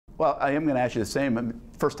Well, I am going to ask you the same. I mean,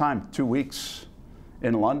 first time 2 weeks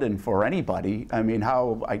in London for anybody. I mean,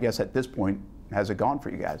 how, I guess at this point, has it gone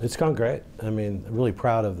for you guys? It's gone great. I mean, I'm really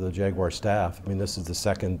proud of the Jaguar staff. I mean, this is the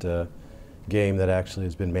second game that actually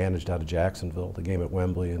has been managed out of Jacksonville, the game at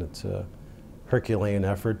Wembley, and it's a Herculean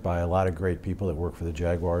effort by a lot of great people that work for the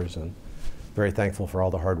Jaguars, and very thankful for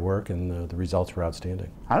all the hard work, and the results were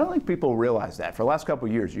outstanding. I don't think people realize that. For the last couple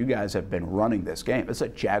of years, you guys have been running this game. It's a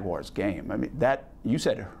Jaguars game. I mean, that, you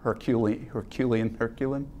said Herculean?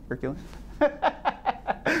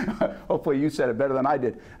 Hopefully you said it better than I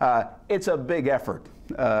did. It's a big effort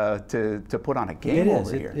to put on a game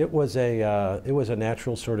over here. It was a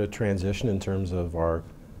natural sort of transition in terms of our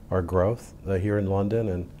growth here in London,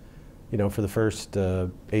 and you know, for the first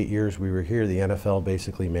 8 years we were here, the NFL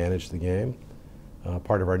basically managed the game.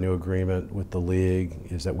 Part of our new agreement with the league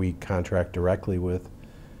is that we contract directly with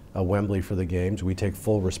Wembley for the games. We take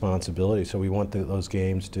full responsibility, so we want those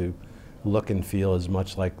games to look and feel as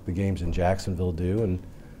much like the games in Jacksonville do, and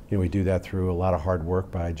you know, we do that through a lot of hard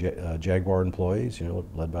work by Jaguar employees, you know,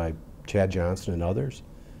 led by Chad Johnson and others,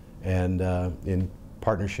 and in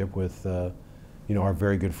partnership with you know, our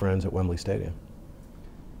very good friends at Wembley Stadium.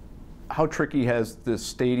 How tricky has the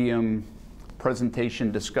stadium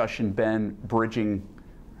presentation discussion been bridging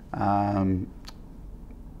the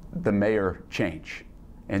mayor change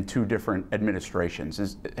and 2 different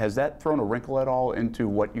administrations? Has that thrown a wrinkle at all into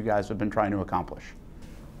what you guys have been trying to accomplish?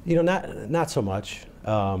 You know, not so much.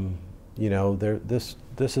 You know, this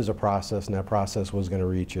is a process, and that process was going to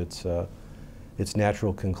reach its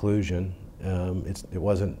natural conclusion. It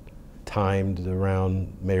wasn't timed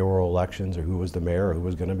around mayoral elections or who was the mayor or who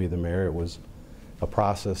was going to be the mayor. It was a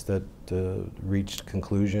process that reached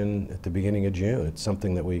conclusion at the beginning of June. It's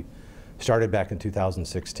something that we started back in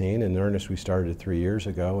 2016. In earnest, we started it 3 years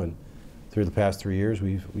ago, and through the past 3 years,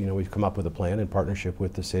 we've come up with a plan in partnership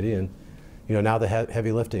with the city, and you know, now the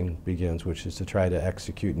heavy lifting begins, which is to try to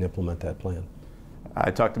execute and implement that plan.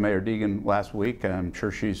 I talked to Mayor Deegan last week. I'm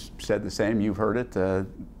sure she's said the same. You've heard it.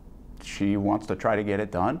 She wants to try to get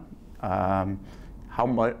it done. How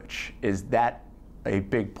much is that a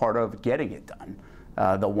big part of getting it done,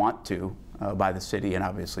 the want to by the city and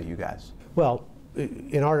obviously you guys? Well,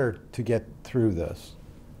 in order to get through this,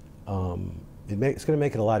 it's going to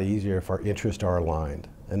make it a lot easier if our interests are aligned,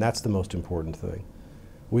 and that's the most important thing.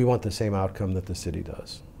 We want the same outcome that the city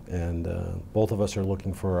does, and both of us are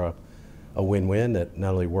looking for a win-win that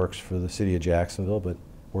not only works for the city of Jacksonville, but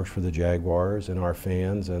works for the Jaguars and our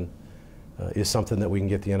fans, and is something that we can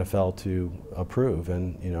get the NFL to approve.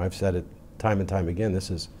 And you know, I've said it time and time again,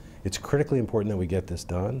 it's critically important that we get this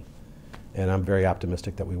done, and I'm very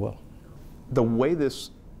optimistic that we will. The way this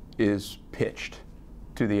is pitched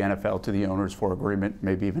to the NFL, to the owners for agreement,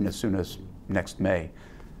 maybe even as soon as next May,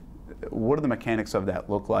 what do the mechanics of that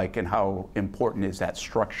look like, and how important is that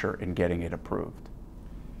structure in getting it approved?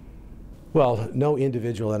 Well, no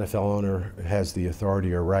individual NFL owner has the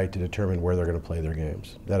authority or right to determine where they're going to play their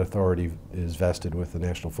games. That authority is vested with the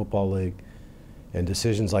National Football League, and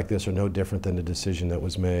decisions like this are no different than the decision that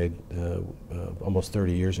was made almost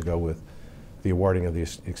 30 years ago with the awarding of the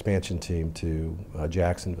expansion team to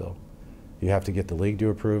Jacksonville. You have to get the league to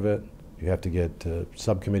approve it, you have to get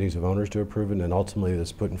subcommittees of owners to approve it, and then ultimately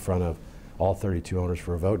it's put in front of all 32 owners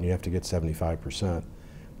for a vote, and you have to get 75%.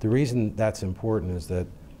 The reason that's important is that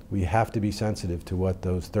we have to be sensitive to what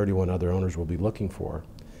those 31 other owners will be looking for.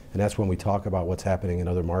 And that's when we talk about what's happening in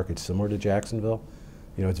other markets similar to Jacksonville.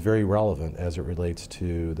 You know, it's very relevant as it relates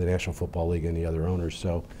to the National Football League and the other owners.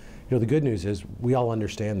 So, you know, the good news is we all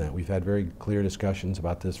understand that. We've had very clear discussions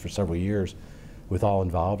about this for several years with all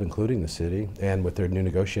involved, including the city, and with their new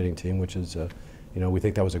negotiating team, which is, you know, we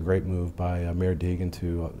think that was a great move by Mayor Deegan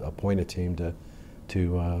to appoint a team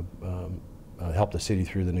to help the city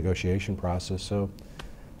through the negotiation process. So,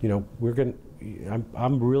 you know,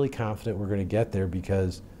 I'm really confident we're going to get there,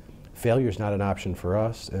 because failure is not an option for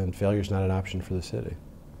us, and failure is not an option for the city.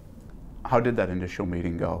 How did that initial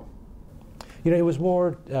meeting go? You know, it was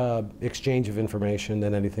more exchange of information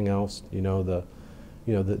than anything else. You know, the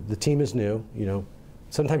team is new. You know,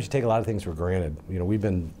 sometimes you take a lot of things for granted. You know, we've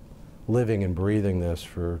been living and breathing this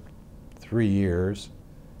for 3 years,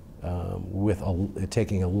 with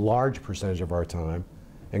taking a large percentage of our time,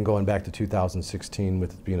 and going back to 2016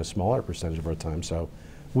 with it being a smaller percentage of our time. So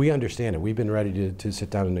we understand it. We've been ready to sit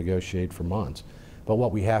down and negotiate for months. But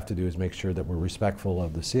what we have to do is make sure that we're respectful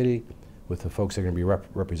of the city, with the folks that are going to be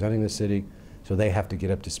representing the city, so they have to get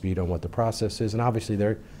up to speed on what the process is. And obviously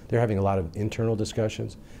they're having a lot of internal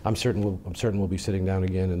discussions. I'm certain we'll be sitting down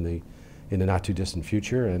again in the not too distant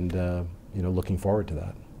future, and you know, looking forward to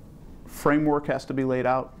that. Framework has to be laid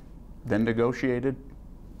out, then negotiated.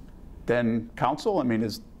 then council? I mean,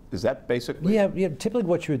 is that basically? Yeah, typically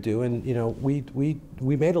what you would do, and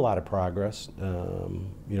we made a lot of progress,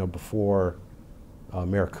 before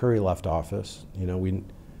Mayor Curry left office. We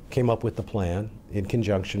came up with the plan in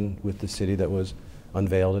conjunction with the city that was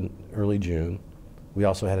unveiled in early June. We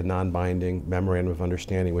also had a non-binding memorandum of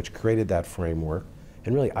understanding which created that framework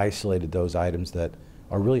and really isolated those items that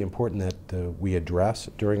are really important that we address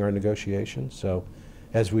during our negotiations. So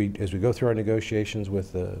as we go through our negotiations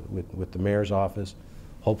with the mayor's office,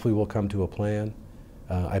 hopefully we'll come to a plan.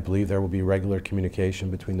 I believe there will be regular communication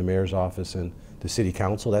between the mayor's office and the city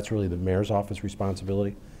council. That's really the mayor's office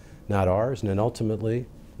responsibility, not ours. And then ultimately,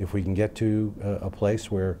 if we can get to a place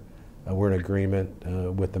where we're in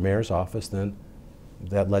agreement with the mayor's office, then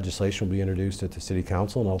that legislation will be introduced at the city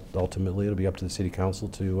council, and ultimately it'll be up to the city council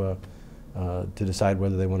to decide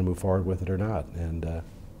whether they want to move forward with it or not. And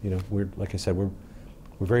we're, like I said, we're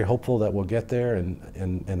very hopeful that we'll get there,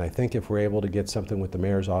 and I think if we're able to get something with the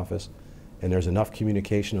mayor's office and there's enough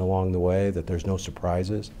communication along the way that there's no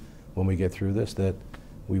surprises when we get through this, that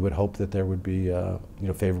we would hope that there would be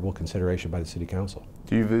favorable consideration by the city council.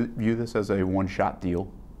 Do you view this as a one-shot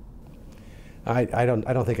deal? I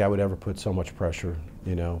don't think I would ever put so much pressure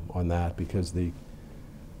on that, because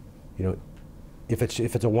if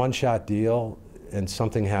it's a one-shot deal and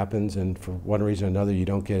something happens and for one reason or another you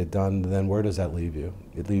don't get it done, then where does that leave you?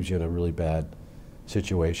 It leaves you in a really bad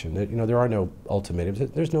situation. There are no ultimatums.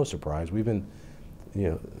 There's no surprise. We've been,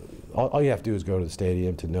 all you have to do is go to the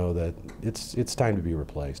stadium to know that it's time to be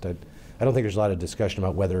replaced. I don't think there's a lot of discussion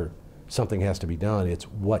about whether something has to be done. It's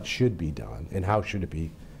what should be done and how should it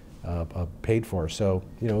be paid for. So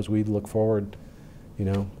as we look forward,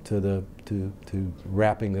 to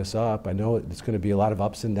wrapping this up, I know it's going to be a lot of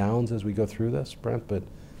ups and downs as we go through this, Brent. But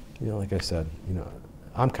like I said,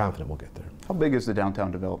 I'm confident we'll get there. How big is the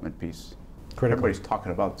downtown development piece? Critical. Everybody's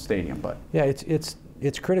talking about the stadium, but yeah,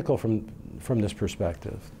 it's critical from this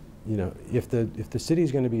perspective. If the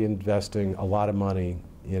city's going to be investing a lot of money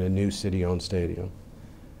in a new city-owned stadium,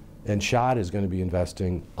 and SHOT is going to be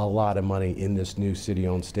investing a lot of money in this new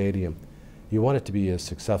city-owned stadium, you want it to be as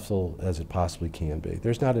successful as it possibly can be.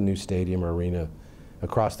 There's not a new stadium or arena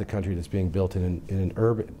across the country that's being built in an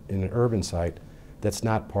urban site that's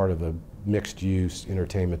not part of a mixed-use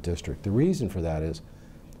entertainment district. The reason for that is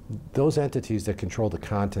those entities that control the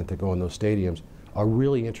content that go in those stadiums are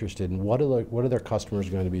really interested in what are their customers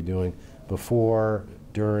going to be doing before,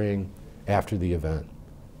 during, after the event.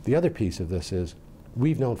 The other piece of this is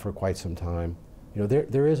we've known for quite some time,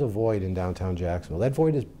 there is a void in downtown Jacksonville. That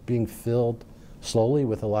void is being filled slowly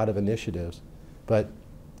with a lot of initiatives. But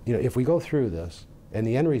if we go through this and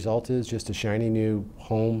the end result is just a shiny new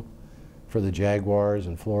home for the Jaguars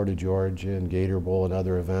and Florida Georgia and Gator Bowl and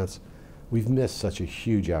other events, we've missed such a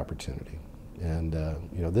huge opportunity. And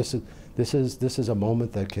this is a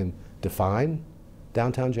moment that can define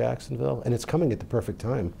downtown Jacksonville, and it's coming at the perfect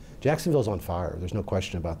time. Jacksonville's on fire. There's no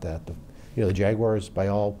question about that. The Jaguars, by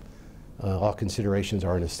all considerations,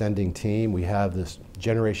 are an ascending team. We have this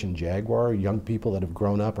generation Jaguar. Young people that have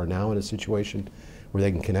grown up are now in a situation where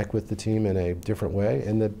they can connect with the team in a different way,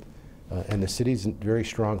 and the city's in a very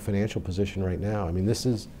strong financial position right now. I mean, this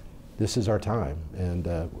is our time, and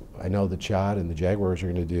I know that Chad and the Jaguars are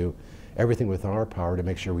going to do everything within our power to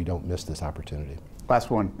make sure we don't miss this opportunity.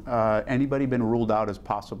 Last one. Anybody been ruled out as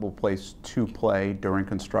possible place to play during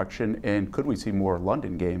construction, and could we see more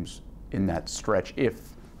London games in that stretch if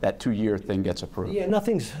that 2-year thing gets approved? Yeah,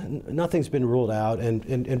 nothing's been ruled out,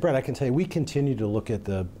 and Brent, I can tell you, we continue to look at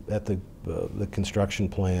the construction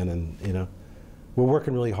plan, and we're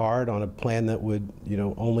working really hard on a plan that would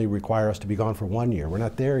only require us to be gone for 1 year. We're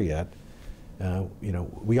not there yet.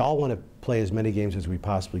 We all want to play as many games as we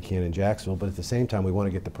possibly can in Jacksonville, but at the same time, we want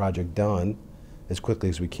to get the project done as quickly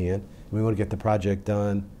as we can. And we want to get the project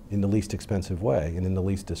done in the least expensive way and in the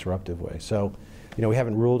least disruptive way. So, we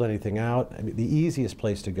haven't ruled anything out. I mean, the easiest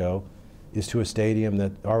place to go is to a stadium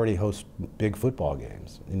that already hosts big football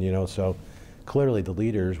games. And so clearly the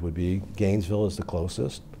leaders would be Gainesville is the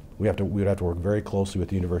closest. We'd have to work very closely with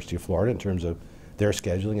the University of Florida in terms of their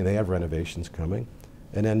scheduling, and they have renovations coming.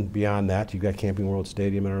 And then beyond that, you've got Camping World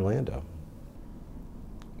Stadium in Orlando.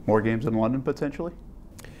 More games in London potentially?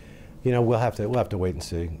 We'll have to wait and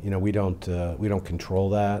see. We don't control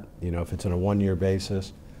that. If it's on a 1-year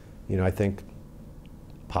basis, I think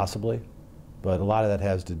possibly, but a lot of that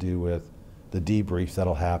has to do with the debrief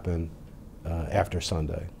that'll happen after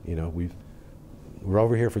Sunday. We're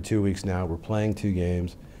over here for 2 weeks now. We're playing 2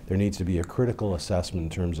 games. There needs to be a critical assessment in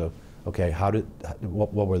terms of, okay,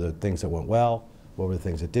 what were the things that went well? What were the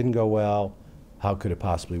things that didn't go well? How could it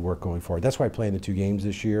possibly work going forward? That's why playing the 2 games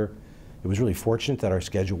this year It was really fortunate that our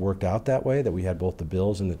schedule worked out that way, that we had both the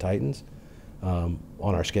Bills and the Titans on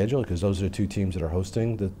our schedule, because those are the two teams that are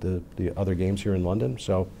hosting the other games here in London.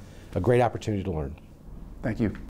 So a great opportunity to learn. Thank you.